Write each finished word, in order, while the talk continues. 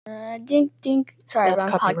Dink, dink. Sorry, That's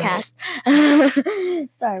wrong copyright. podcast.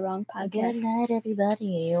 Sorry, wrong podcast. Good night,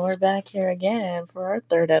 everybody. We're back here again for our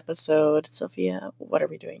third episode. Sophia, what are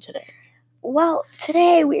we doing today? Well,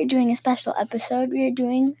 today we are doing a special episode. We are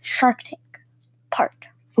doing Shark Tank Part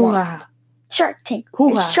 1. Hoo-ha. Shark Tank.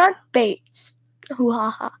 Hoo-ha. Shark baits.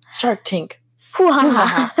 Hoo-ha-ha. Shark Tank.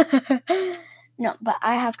 Hoo-ha-ha. No, but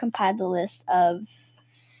I have compiled the list of...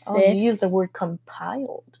 Oh, you used the word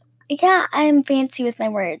compiled. Yeah, I'm fancy with my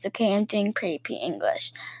words, okay? I'm doing pretty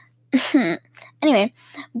English. Anyway,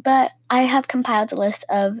 but I have compiled a list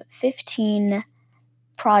of 15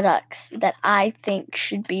 products that I think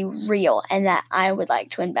should be real and that I would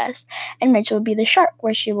like to invest. And Rachel will be the shark,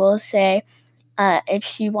 where she will say if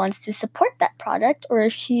she wants to support that product or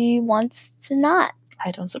if she wants to not.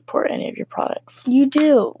 I don't support any of your products. You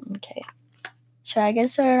do. Okay. Should I get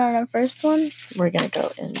started on our first one? We're going to go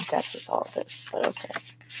in depth with all of this, but okay.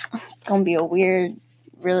 It's going to be a weird,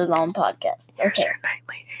 really long podcast. Here's Okay. your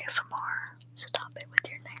nightly ASMR. Stop it with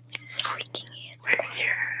your freaking hands. We're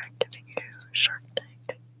here giving you Shark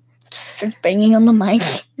Tank. Just start banging on the mic.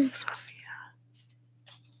 Sophia,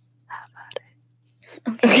 have at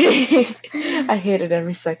it. Okay. I hated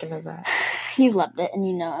every second of that. You loved it and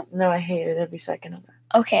you know it. No, I hated every second of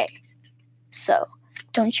that. Okay. So,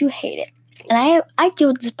 don't you hate it? And I deal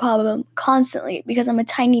with this problem constantly because I'm a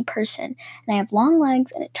tiny person and I have long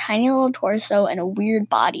legs and a tiny little torso and a weird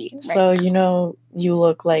body. Right? So, you know, you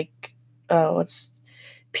look like, what's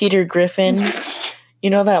Peter Griffin? You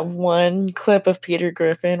know that one clip of Peter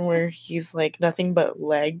Griffin where he's like nothing but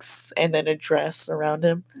legs and then a dress around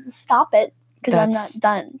him? Stop it, because I'm not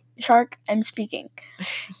done. Shark, I'm speaking.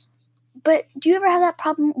 But do you ever have that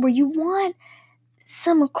problem where you want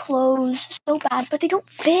some clothes so bad, but they don't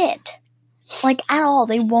fit? Like, at all,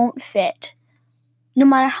 they won't fit. No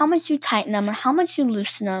matter how much you tighten them or how much you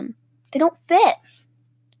loosen them, they don't fit.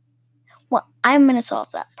 Well, I'm going to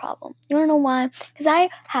solve that problem. You want to know why? Because I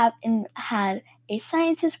have had a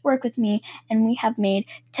scientist work with me, and we have made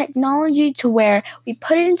technology to where we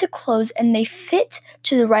put it into clothes and they fit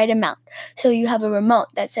to the right amount. So you have a remote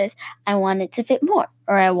that says, I want it to fit more,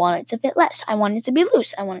 or I want it to fit less. I want it to be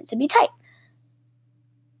loose. I want it to be tight.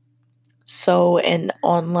 So, an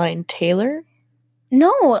online tailor?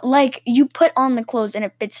 No, like, you put on the clothes and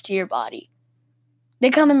it fits to your body. They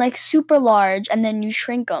come in, like, super large, and then you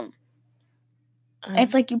shrink them.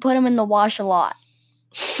 It's like you put them in the wash a lot.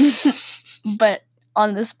 But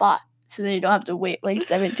on the spot, so that you don't have to wait, like,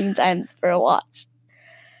 17 times for a wash.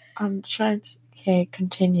 I'm trying to... Okay,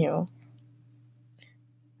 continue.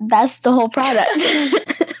 That's the whole product.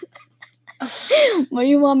 What do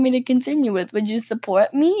you want me to continue with? Would you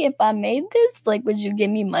support me if I made this? Like, would you give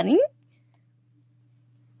me money?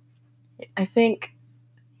 I think...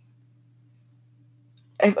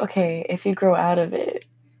 if you grow out of it,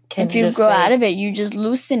 if you grow out of it, you just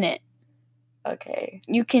loosen it. Okay.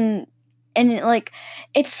 You can... And,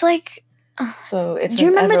 it's like... So, it's do you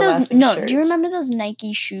remember everlasting those? No, shirt. do you remember those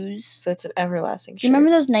Nike shoes? So, it's an everlasting shirt. Do you remember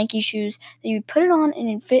those Nike shoes that you put it on and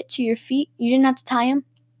it fit to your feet? You didn't have to tie them?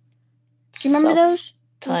 Do you remember those?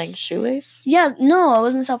 Tying shoelace? Yeah, no, it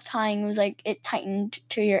wasn't self-tying. It was like it tightened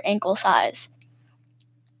to your ankle size.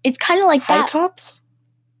 It's kind of like High that. tops?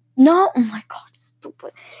 No, oh my god,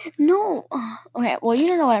 stupid. No. Okay, well, you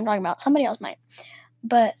don't know what I'm talking about. Somebody else might.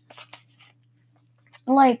 But,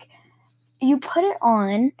 like, you put it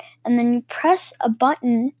on, and then you press a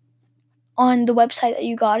button on the website that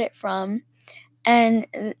you got it from, and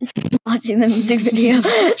watching the music video.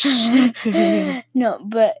 No,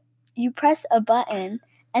 but you press a button,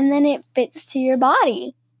 and then it fits to your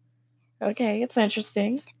body. Okay, it's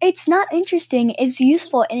interesting. It's not interesting. It's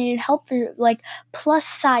useful, and it'd help for, like,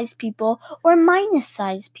 plus-size people or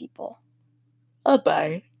minus-size people. I'll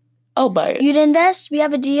buy it. You'd invest? We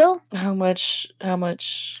have a deal? How much am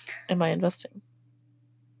I investing?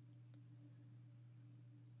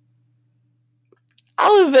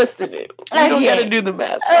 I'll invest in it. You don't gotta do the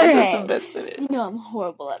math. I'll just invest in it. You know I'm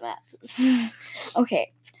horrible at math.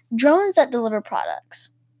 Okay. Drones that deliver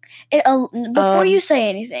products. Before you say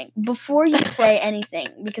anything, because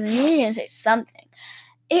I knew you were going to say something,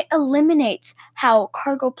 it eliminates how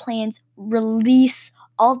cargo planes release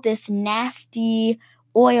all this nasty,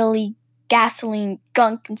 oily gasoline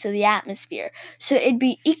gunk into the atmosphere. So it'd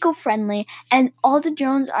be eco-friendly, and all the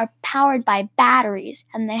drones are powered by batteries,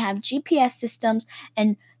 and they have GPS systems,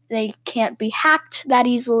 and they can't be hacked that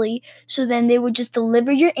easily. So then they would just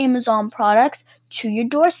deliver your Amazon products to your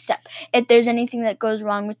doorstep. If there's anything that goes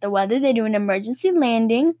wrong with the weather, they do an emergency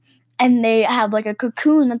landing, and they have like a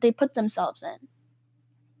cocoon that they put themselves in.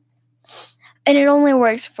 And it only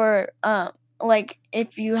works for like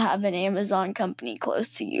if you have an Amazon company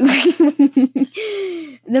close to you,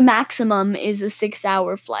 the maximum is a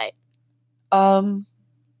 6-hour flight.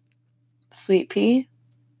 Sweet pea,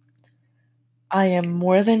 I am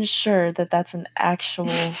more than sure that that's an actual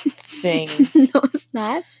thing. No, it's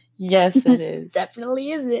not. Yes, it is.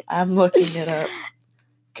 Definitely is it. I'm looking it up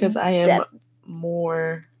because I am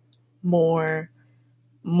more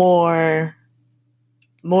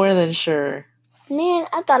than sure. Man,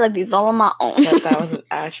 I thought of these all on my own. that was an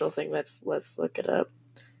actual thing. Let's look it up.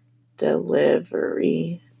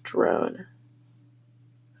 Delivery drone.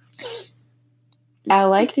 I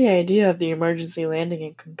like the idea of the emergency landing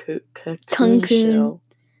in Cancun. Show.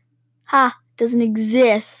 Ha! Doesn't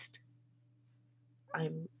exist.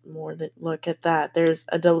 I'm more than look at that. There's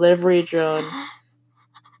a delivery drone.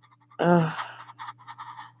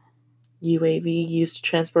 UAV used to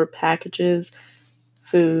transport packages,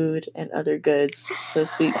 food, and other goods. So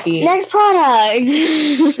Sweet pea. Next product.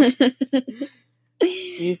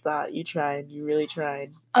 You thought, you tried, you really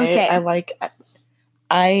tried. Okay. I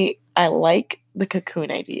like the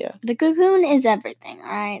cocoon idea. The cocoon is everything, all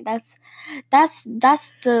right? That's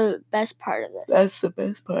the best part of this. That's the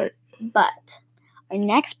best part. But our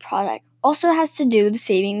next product also has to do with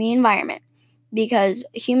saving the environment because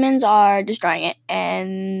humans are destroying it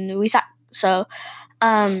and we suck. So,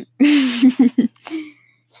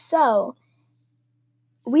 so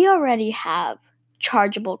we already have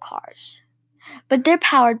chargeable cars, but they're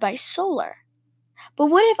powered by solar. But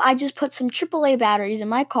what if I just put some AAA batteries in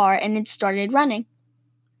my car and it started running?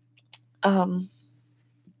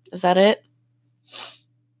 Is that it?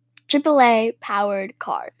 AAA powered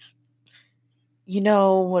cars. You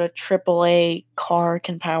know what a AAA car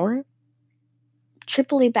can power?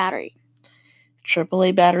 AAA battery.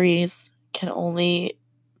 AAA batteries can only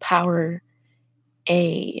power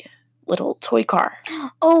a little toy car.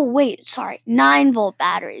 Oh, wait, sorry. 9-volt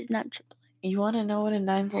batteries, not AAA. You want to know what a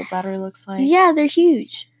 9-volt battery looks like? Yeah, they're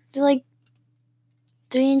huge. They're like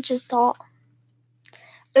 3 inches tall.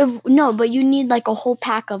 No, but you need like a whole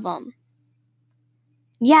pack of them.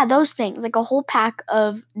 Yeah, those things. Like a whole pack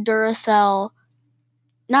of Duracell.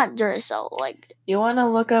 Not Duracell, like... You want to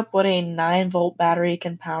look up what a 9-volt battery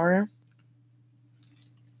can power?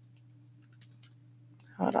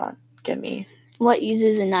 Hold on. Give me... What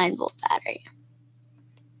uses a 9-volt battery?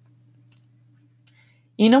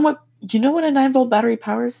 You know what a 9-volt battery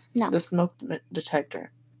powers? No. The smoke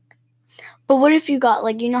detector. But what if you got,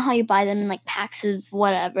 like, you know how you buy them in, like, packs of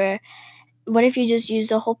whatever? What if you just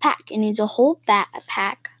use a whole pack? It needs a whole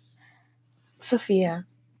pack. Sophia.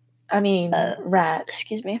 Rat.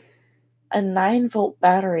 Excuse me. A 9-volt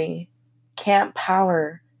battery can't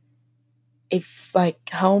power a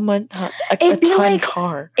ton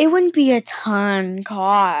car. It wouldn't be a ton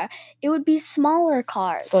car. It would be smaller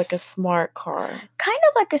cars. It's like a smart car. Kind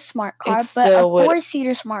of like a smart car, but a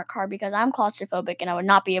 4-seater smart car because I'm claustrophobic and I would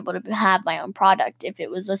not be able to have my own product if it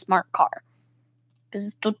was a smart car. Because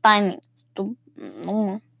it's too tiny.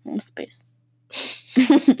 No space.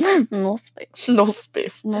 No space. No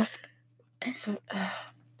space. No space. So,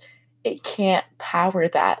 it can't power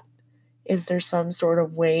that. Is there some sort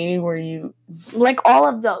of way where you... Like all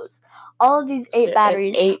of these 8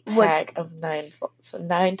 batteries. An 8-pack of 9 volts. So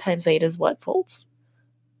 9 times 8 is what volts?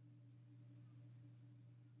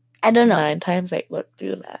 I don't know. 9 times 8. Look,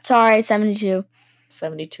 do the math. Sorry, 72.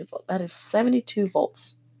 72 volts. That is 72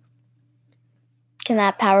 volts. Can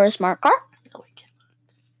that power a smart car? No, it cannot.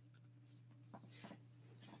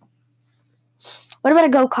 What about a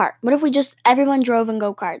go-kart? What if everyone drove in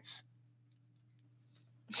go-karts?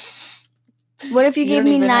 What if you gave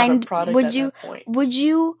me 9? Would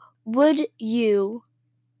you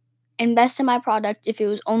invest in my product if it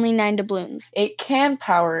was only 9 doubloons? It can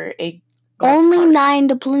power a golf only cart. 9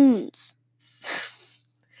 doubloons.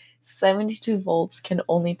 72 volts can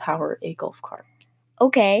only power a golf cart.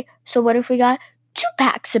 Okay, so what if we got 2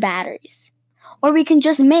 packs of batteries? Or we can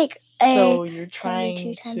just make a... So you're trying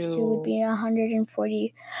 72 times to... 2 would be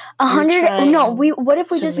 140... 100... No, what if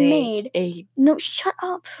we just made... No, shut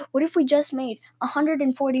up. What if we just made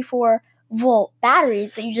 144-volt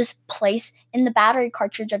batteries that you just place in the battery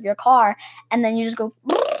cartridge of your car, and then you just go...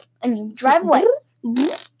 and you drive away.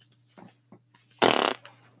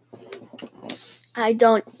 I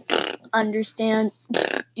don't understand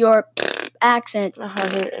your accent.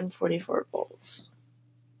 144 volts.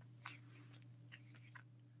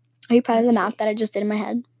 Are you proud of the math that I just did in my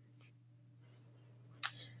head?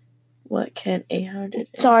 What can 800?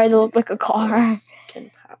 Sorry, they look like a car. Can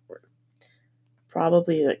power?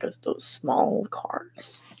 Probably like those small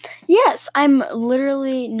cars. Yes, I'm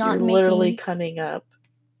literally not You're literally coming up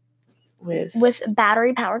with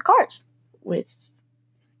battery-powered cars.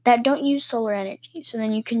 that don't use solar energy. So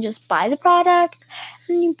then you can just buy the product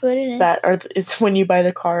and you put it in. Is when you buy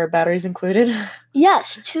the car, are batteries included?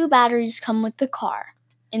 Yes, 2 batteries come with the car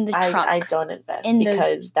in the trunk. I don't invest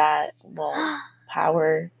because that won't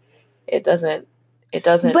power. It doesn't.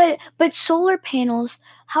 But solar panels,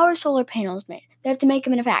 how are solar panels made? They have to make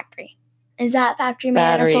them in a factory. Is that factory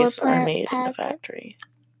made in a solar Batteries are made in a factory.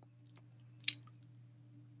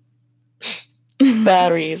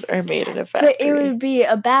 Batteries are made in a factory. But it would be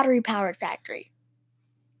a battery-powered factory.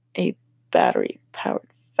 A battery-powered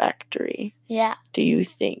factory? Yeah. Do you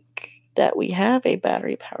think that we have a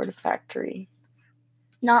battery-powered factory?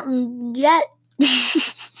 Not yet.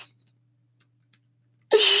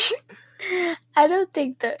 I don't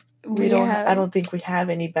think that we don't have. I don't think we have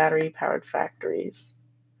any battery-powered factories.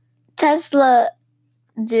 Tesla.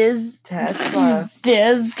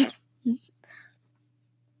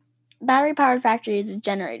 Battery-powered factory is a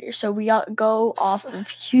generator, so we all go off of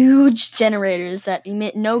huge generators that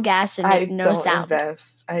emit no gas and make no sound.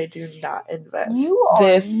 I do not invest. You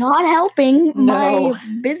are not helping my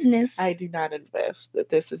business. I do not invest. That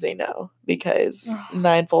this is a no because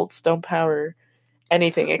 9 volts don't power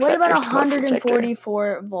anything except for smoke detector. What about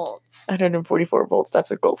 144 volts? 144 volts. That's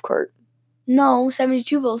a golf cart. No,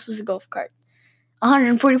 72 volts was a golf cart.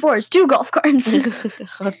 144 is 2 golf carts.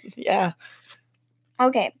 Yeah.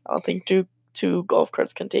 Okay. I don't think two golf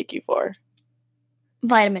carts can take you far.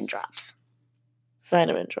 Vitamin drops.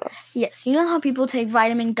 Vitamin drops. Yes. You know how people take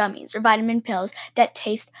vitamin gummies or vitamin pills that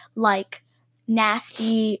taste like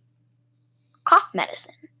nasty cough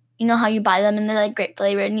medicine? You know how you buy them and they're like grape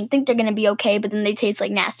flavored and you think they're going to be okay, but then they taste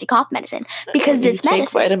like nasty cough medicine because it's medicine. You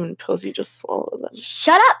take vitamin pills, you just swallow them.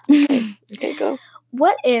 Shut up. Okay, go.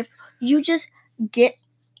 What if you just get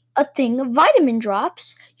a thing of vitamin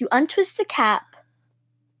drops, you untwist the cap,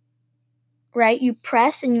 right? You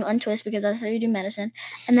press and you untwist because that's how you do medicine.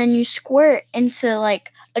 And then you squirt into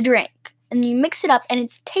like a drink. And you mix it up and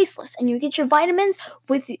it's tasteless. And you get your vitamins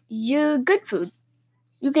with your good food.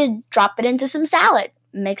 You could drop it into some salad.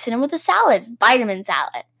 Mix it in with a salad. Vitamin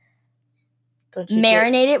salad.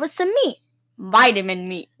 Marinate it with some meat. Vitamin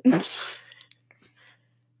meat.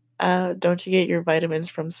 Don't you get your vitamins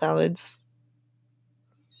from salads?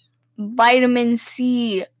 Vitamin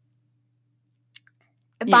C.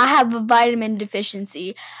 If I have a vitamin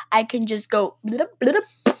deficiency, I can just go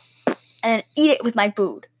and eat it with my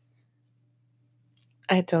food.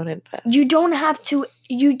 I don't invest. You don't have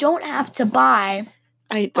to buy.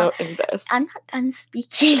 I don't invest. I'm not done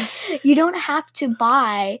speaking. You don't have to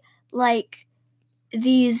buy like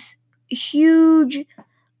these huge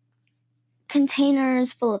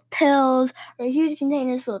containers full of pills or huge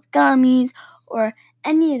containers full of gummies or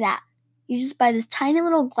any of that. You just buy this tiny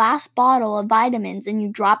little glass bottle of vitamins and you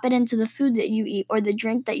drop it into the food that you eat or the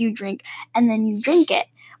drink that you drink, and then you drink it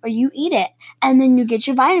or you eat it, and then you get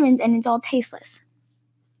your vitamins and it's all tasteless.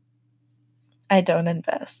 I don't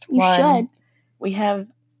invest. You should. We have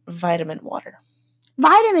vitamin water.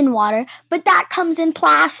 Vitamin water, but that comes in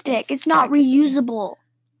plastic. It's not reusable.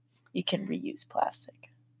 You can reuse plastic.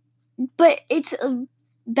 But it's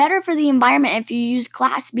better for the environment if you use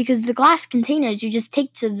glass, because the glass containers you just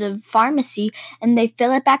take to the pharmacy and they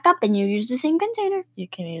fill it back up and you use the same container. You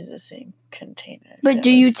can use the same container. But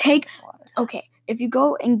do you take... Okay, if you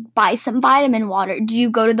go and buy some vitamin water, do you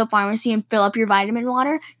go to the pharmacy and fill up your vitamin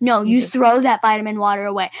water? No, you throw that vitamin water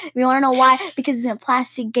away. You want to know why? Because it's in a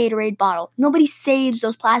plastic Gatorade bottle. Nobody saves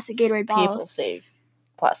those plastic Gatorade bottles. People save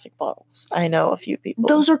plastic bottles. I know a few people.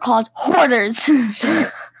 Those are called hoarders.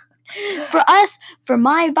 For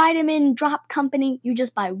my vitamin drop company, you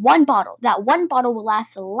just buy one bottle. That one bottle will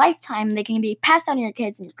last a lifetime. They can be passed on to your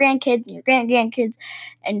kids and your grandkids and your grandkids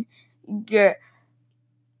and your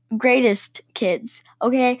greatest kids,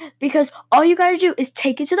 okay? Because all you gotta do is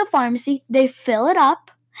take it to the pharmacy, they fill it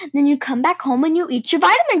up, then you come back home and you eat your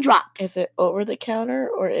vitamin drops. Is it over the counter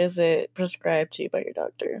or is it prescribed to you by your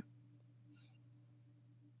doctor?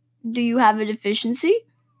 Do you have a deficiency?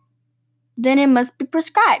 Then it must be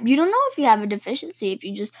prescribed. You don't know if you have a deficiency if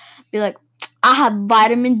you just be like, I have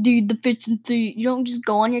vitamin D deficiency. You don't just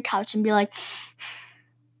go on your couch and be like,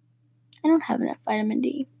 I don't have enough vitamin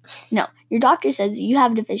D. No, your doctor says you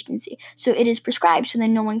have a deficiency, so it is prescribed so that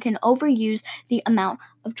no one can overuse the amount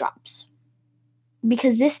of drops.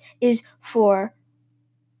 Because this is for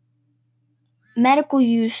medical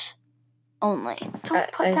use only.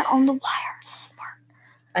 Don't put that on the wire.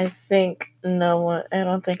 I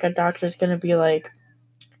don't think a doctor's gonna be like,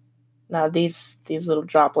 no, these little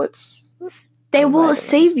droplets. They will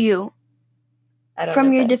save you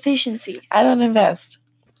from your deficiency. I don't invest.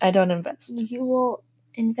 You will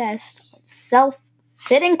invest on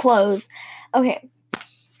Fitting clothes. Okay.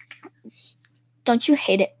 Don't you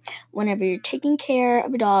hate it whenever you're taking care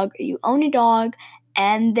of a dog or you own a dog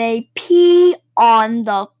and they pee on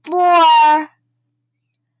the floor?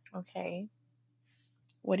 Okay.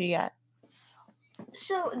 What do you got?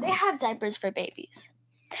 So they have diapers for babies.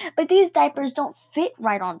 But these diapers don't fit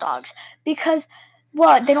right on dogs because,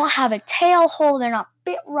 well, they don't have a tail hole. They're not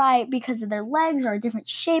fit right because of their legs are a different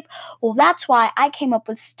shape. Well, that's why I came up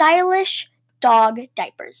with stylish dog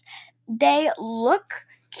diapers. They look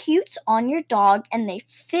cute on your dog and they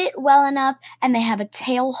fit well enough and they have a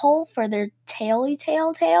tail hole for their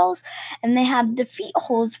tails and they have the feet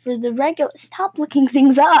holes for the regular. Stop looking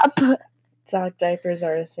things up. Dog diapers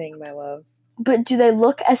are a thing, my love. But do they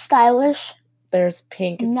look as stylish? There's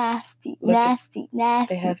pink. Nasty.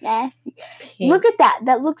 Pink. Look at that.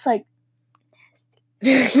 That looks like.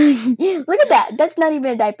 Look at that. That's not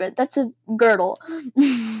even a diaper. That's a girdle.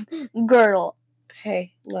 Girdle.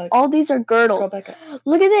 Hey, look. All these are girdles. Scroll back up.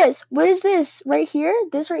 Look at this. What is this right here?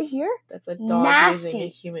 This right here? That's a dog using a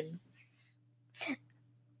human.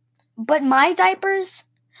 But my diapers,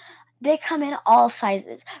 they come in all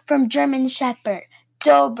sizes. From German Shepherd.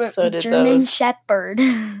 German Shepherd.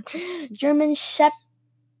 German Shepherd.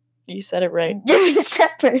 You said it right. German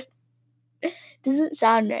Shepherd. Doesn't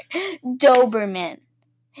sound right. Doberman.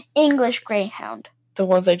 English Greyhound. The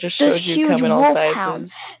ones I just showed you come in all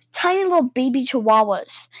sizes. Tiny little baby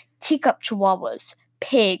chihuahuas. Teacup chihuahuas.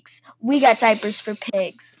 Pigs. We got diapers for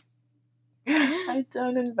pigs. I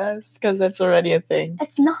don't invest because that's already a thing.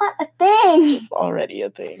 It's not a thing. It's already a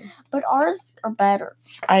thing. But ours are better.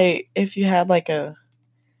 If you had like a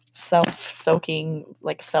self-soaking,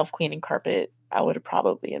 like self-cleaning carpet, I would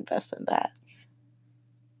probably invest in that.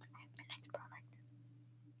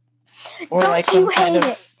 Or don't like some kind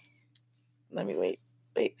of. Let me wait.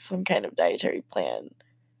 Some kind of dietary plan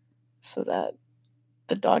so that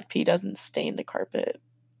the dog pee doesn't stain the carpet.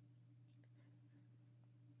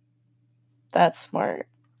 That's smart.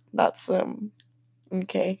 That's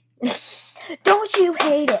okay. Don't you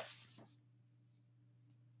hate it?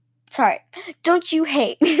 Sorry. Don't you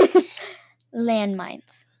hate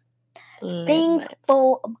landmines? Things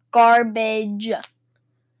full of garbage.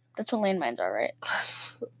 That's what landmines are, right?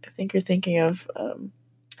 I think you're thinking of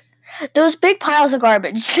those big piles of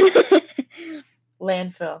garbage.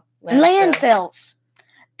 Landfills.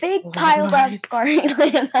 Big piles of garbage.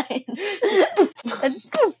 Landmines.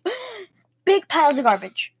 Big piles of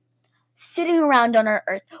garbage sitting around on our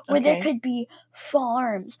earth where there could be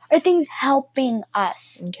farms or things helping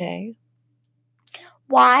us. Okay.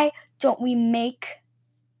 Why don't we make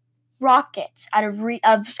rockets out of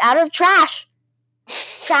trash?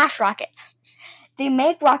 Trash rockets. They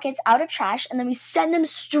make rockets out of trash and then we send them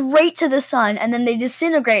straight to the sun and then they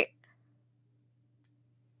disintegrate.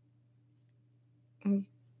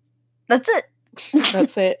 That's it.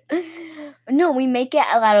 That's it. No, we make it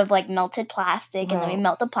out of like melted plastic and then we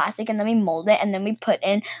melt the plastic and then we mold it and then we put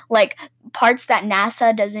in like parts that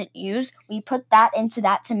NASA doesn't use. We put that into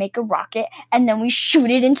that to make a rocket and then we shoot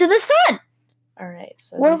it into the sun. All right.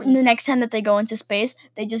 So or the next time that they go into space,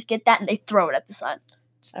 they just get that and they throw it at the sun.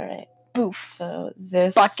 All right. Boof. So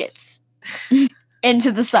this buckets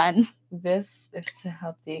into the sun. This is to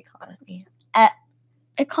help the economy.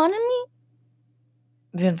 Economy?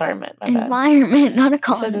 The environment. Environment, not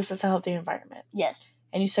economy. So this is to help the environment. Yes.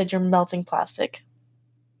 And you said you're melting plastic.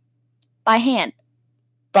 By hand.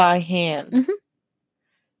 By hand. Mm-hmm.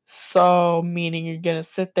 So, meaning you're going to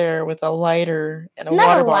sit there with a lighter and a not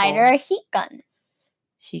water a lighter, bottle. a heat gun.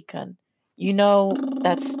 Heat gun. You know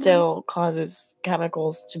that still causes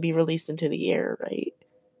chemicals to be released into the air, right?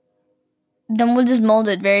 Then we'll just mold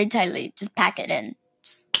it very tightly. Just pack it in.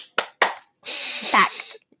 Pack.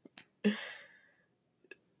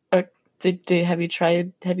 Have you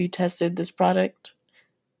tested this product?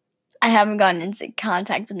 I haven't gotten into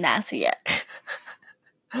contact with NASA yet.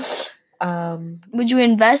 Would you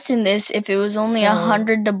invest in this if it was only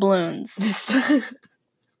 100 doubloons?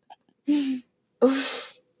 1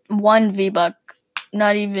 V-Buck.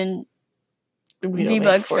 Not even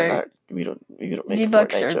V-Bucks are we don't make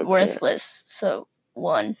V-Bucks are worthless. So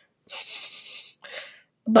 1.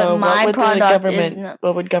 But my product is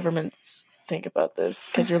what would governments think about this?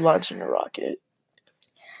 Because you're launching a rocket.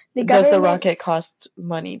 Does the rocket cost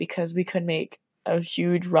money? Because we could make a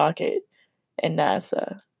huge rocket in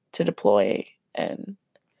NASA to deploy and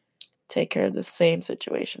take care of the same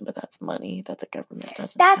situation, but that's money that the government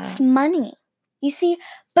doesn't have. That's money. You see,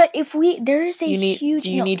 but if there is huge...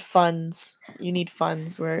 You need funds. You need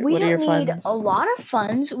funds. What are your funds? We need a lot of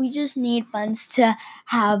funds. We just need funds to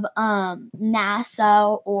have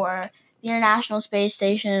NASA or the International Space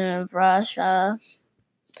Station of Russia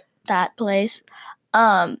that place.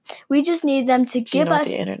 We just need them to Do you give know us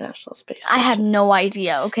the International Space I have Station? no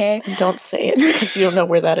idea, okay? Then don't say it because you don't know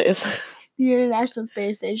where that is. The International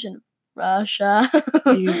Space Station, Russia.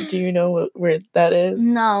 do you know where that is?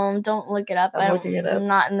 No, don't look it up. I'm looking it up. I'm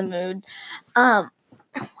not in the mood.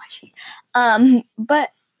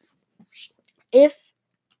 But if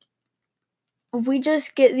we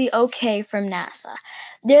just get the okay from NASA,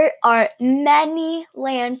 there are many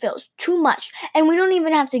landfills, too much, and we don't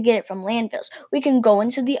even have to get it from landfills. We can go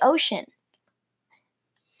into the ocean.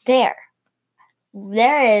 There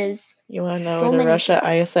is. You want to know so where the many Russia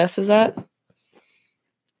things. ISS is at?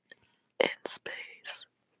 In space.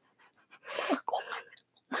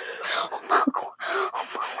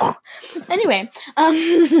 Anyway,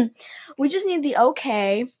 we just need the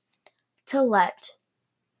okay to let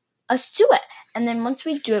us do it, and then once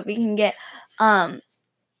we do it, we can get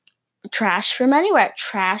trash from anywhere,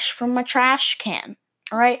 trash from a trash can.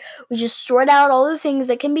 All right, we just sort out all the things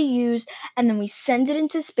that can be used, and then we send it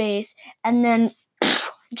into space, and then it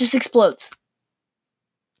just explodes.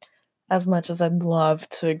 As much as I'd love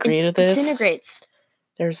to agree to this, disintegrates.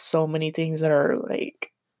 There's so many things that are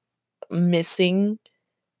like missing,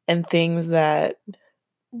 and things that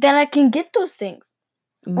then I can get those things.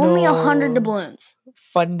 Only 100 doubloons.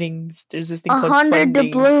 Fundings. There's this thing called 100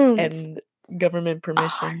 fundings doubloons. and government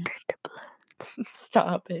permissions. 100 doubloons.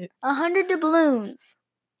 Stop it. 100 doubloons.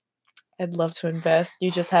 I'd love to invest.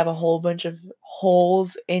 You just have a whole bunch of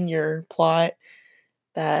holes in your plot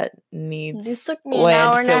that needs This took me land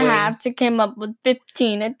an hour and filling. a half to come up with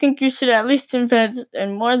 15. I think you should at least invest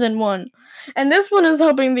in more than one. And this one is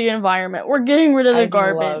helping the environment. We're getting rid of the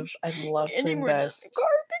garbage. I'd love to Getting rid of the invest.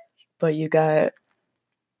 garbage. But you got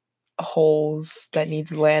holes that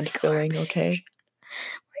needs land filling, okay?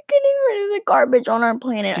 We're getting rid of the garbage on our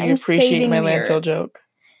planet. Do you appreciate my landfill joke?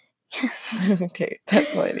 Yes. Okay,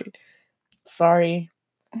 that's all I need. Sorry.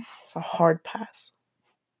 It's a hard pass.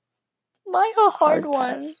 Why a hard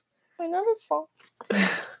one? Pass. I know the song.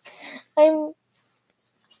 I'm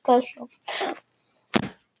special.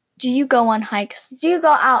 Do you go on hikes? Do you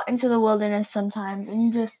go out into the wilderness sometimes and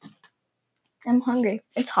you just... I'm hungry.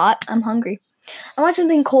 It's hot. I'm hungry. I want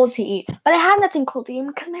something cold to eat. But I have nothing cold to eat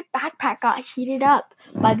because my backpack got heated up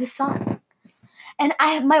by the sun. And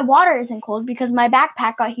my water isn't cold because my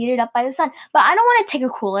backpack got heated up by the sun. But I don't want to take a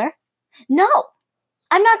cooler. No.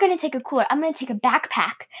 I'm not going to take a cooler. I'm going to take a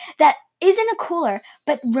backpack that isn't a cooler,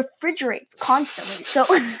 but refrigerates constantly. So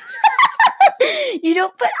you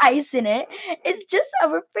don't put ice in it. It's just a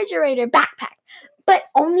refrigerator backpack. But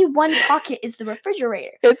only one pocket is the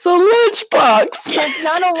refrigerator. It's a lunchbox. It's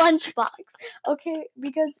not a lunchbox. Okay,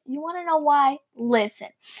 because you want to know why? Listen.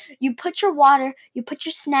 You put your water, you put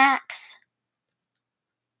your snacks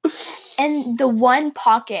in the one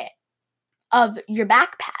pocket of your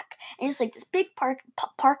backpack. And it's like this big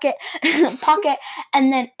pocket,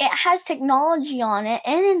 and then it has technology on it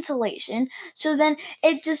and insulation. So then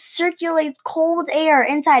it just circulates cold air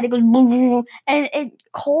inside. It goes boom, and it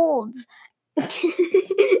colds.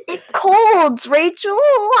 It colds, Rachel.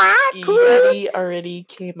 Yeti already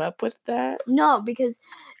came up with that? No, because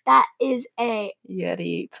that is a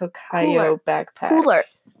Yeti Tokayo backpack.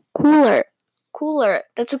 Cooler.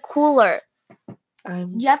 That's a cooler.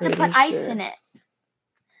 You have to put ice in it.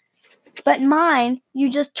 But mine, you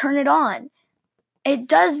just turn it on. It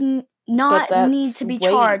does not need to be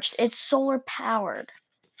charged. It's solar powered.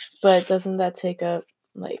 But doesn't that take up,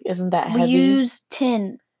 isn't that heavy? We use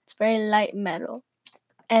tin. It's very light metal.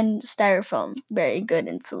 And styrofoam. Very good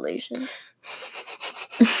insulation.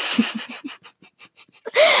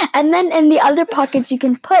 And then in the other pockets, you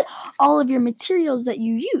can put all of your materials that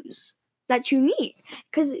you use, that you need.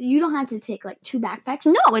 Because you don't have to take 2 backpacks.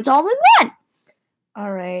 No, it's all in one.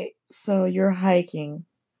 All right, so you're hiking.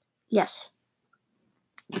 Yes.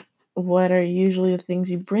 What are usually the things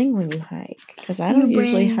you bring when you hike? Because I don't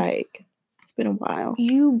usually hike. It's been a while.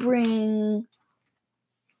 You bring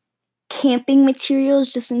camping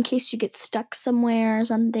materials just in case you get stuck somewhere or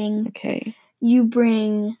something. Okay. You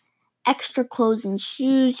bring extra clothes and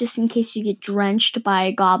shoes just in case you get drenched by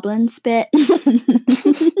a goblin spit.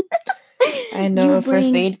 I know a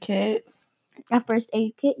first aid kit. A first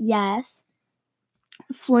aid kit, yes.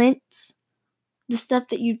 Flints, the stuff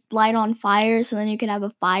that you light on fire so then you can have a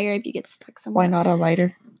fire if you get stuck somewhere. Why not a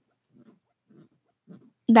lighter?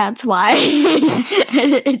 That's why.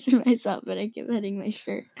 It's myself, but I keep hitting my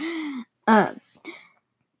shirt. Full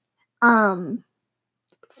on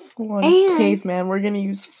caveman. We're gonna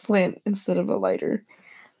use flint instead of a lighter.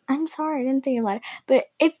 I'm sorry, I didn't think a lighter. But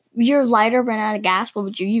if your lighter ran out of gas, what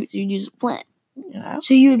would you use? You'd use a flint. Yeah.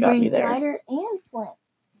 So you'd bring lighter and flint.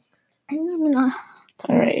 I'm just gonna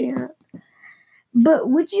All right. But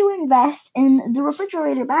would you invest in the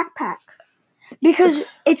refrigerator backpack? Because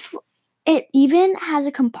it even has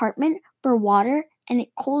a compartment for water, and it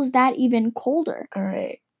cools that even colder. All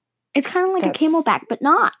right. It's kind of like a Camelback, but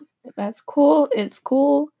not. That's cool. It's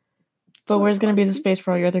cool. But where's going to be the space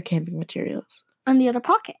for all your other camping materials? On the other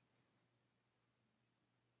pocket.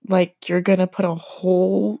 Like, you're going to put a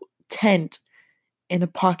whole tent in a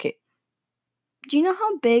pocket. Do you know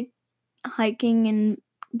how big hiking and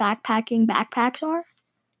backpacking backpacks are?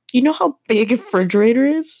 You know how big a refrigerator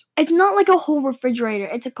is? It's not like a whole refrigerator.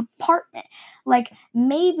 It's a compartment. Like,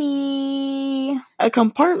 maybe... A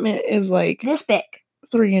compartment is like... this big.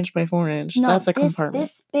 3 inch by 4 inch. No, that's a compartment.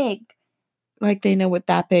 This big. Like, they know what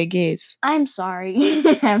that big is. I'm sorry.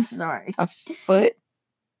 I'm sorry. A foot?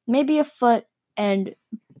 Maybe a foot and...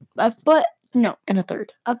 a foot... no. And a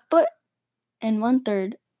third. A foot and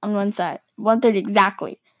 1/3 on one side. 1/3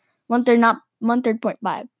 exactly. 1/3, not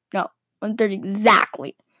 1/3.5. No. 1/3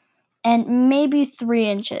 exactly. And maybe 3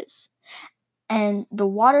 inches. And the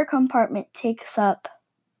water compartment takes up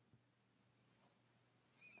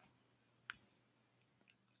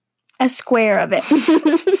a square of it.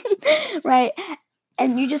 Right?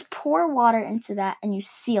 And you just pour water into that and you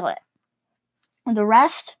seal it. And the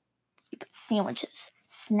rest, you put sandwiches,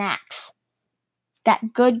 snacks.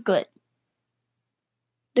 That good.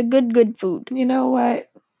 The good food. You know what?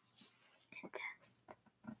 Invest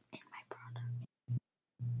in my product.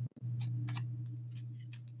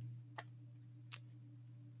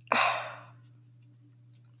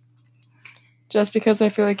 Just because I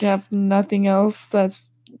feel like you have nothing else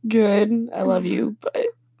that's good, I love you, but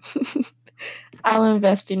I'll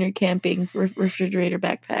invest in your camping refrigerator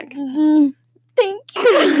backpack. Thank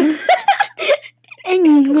you.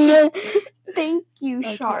 Thank you,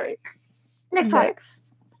 Okay. Shark.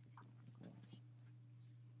 Next.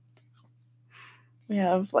 We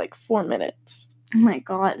have like 4 minutes. Oh my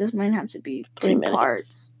god, this might have to be 3 2 minutes.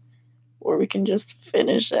 parts. Or we can just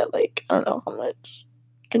finish at like, I don't know how much.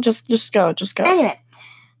 Can just go. Anyway,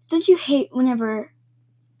 don't you hate whenever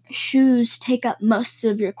shoes take up most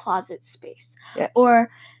of your closet space? Yes. Or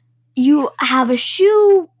you have a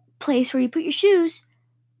shoe place where you put your shoes,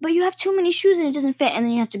 but you have too many shoes and it doesn't fit, and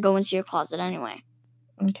then you have to go into your closet anyway.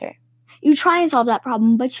 Okay. You try and solve that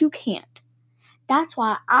problem, but you can't. That's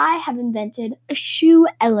why I have invented a shoe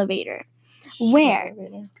elevator, where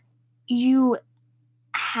you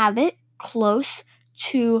have it close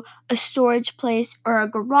to a storage place or a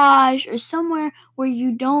garage or somewhere where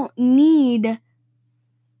you don't need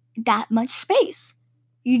that much space.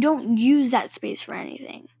 You don't use that space for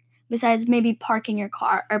anything besides maybe parking your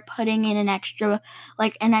car or putting in an extra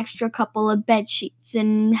couple of bed sheets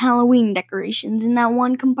and Halloween decorations in that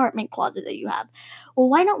one compartment closet that you have. Well,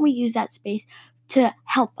 why don't we use that space to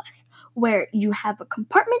help us, where you have a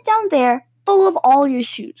compartment down there full of all your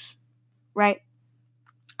shoes, right?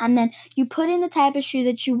 And then you put in the type of shoe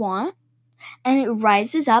that you want, and it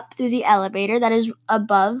rises up through the elevator that is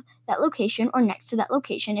above that location or next to that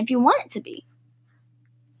location if you want it to be.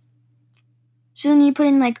 So then you put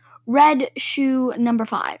in like red shoe number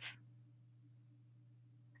 5.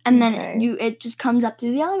 And then it just comes up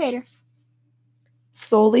through the elevator.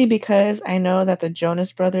 Solely because I know that the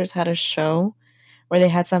Jonas Brothers had a show where they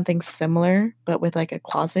had something similar, but with like a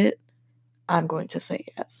closet, I'm going to say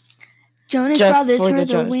yes. Jonas Just Brothers for the the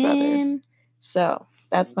Jonas win. Brothers. So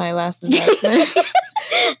that's my last investment.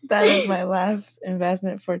 That is my last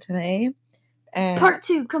investment for today. And Part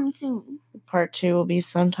 2 comes soon. Part 2 will be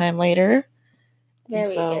sometime later.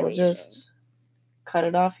 Very we'll just cut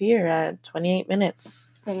it off here at 28 minutes.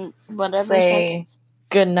 And whatever. Say seconds.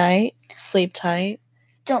 good night, sleep tight.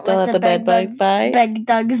 Don't let the bed bugs bite. Bed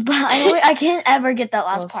bugs bite. I can't ever get that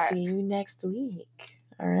last We'll part. see you next week.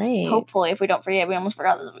 All right. Hopefully, if we don't forget, we almost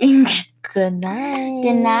forgot this week. Good night.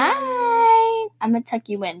 Good night. I'm gonna tuck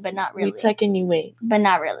you in, but not really. We tucking you in. But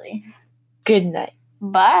not really. Good night.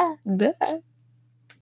 Bye. Bye.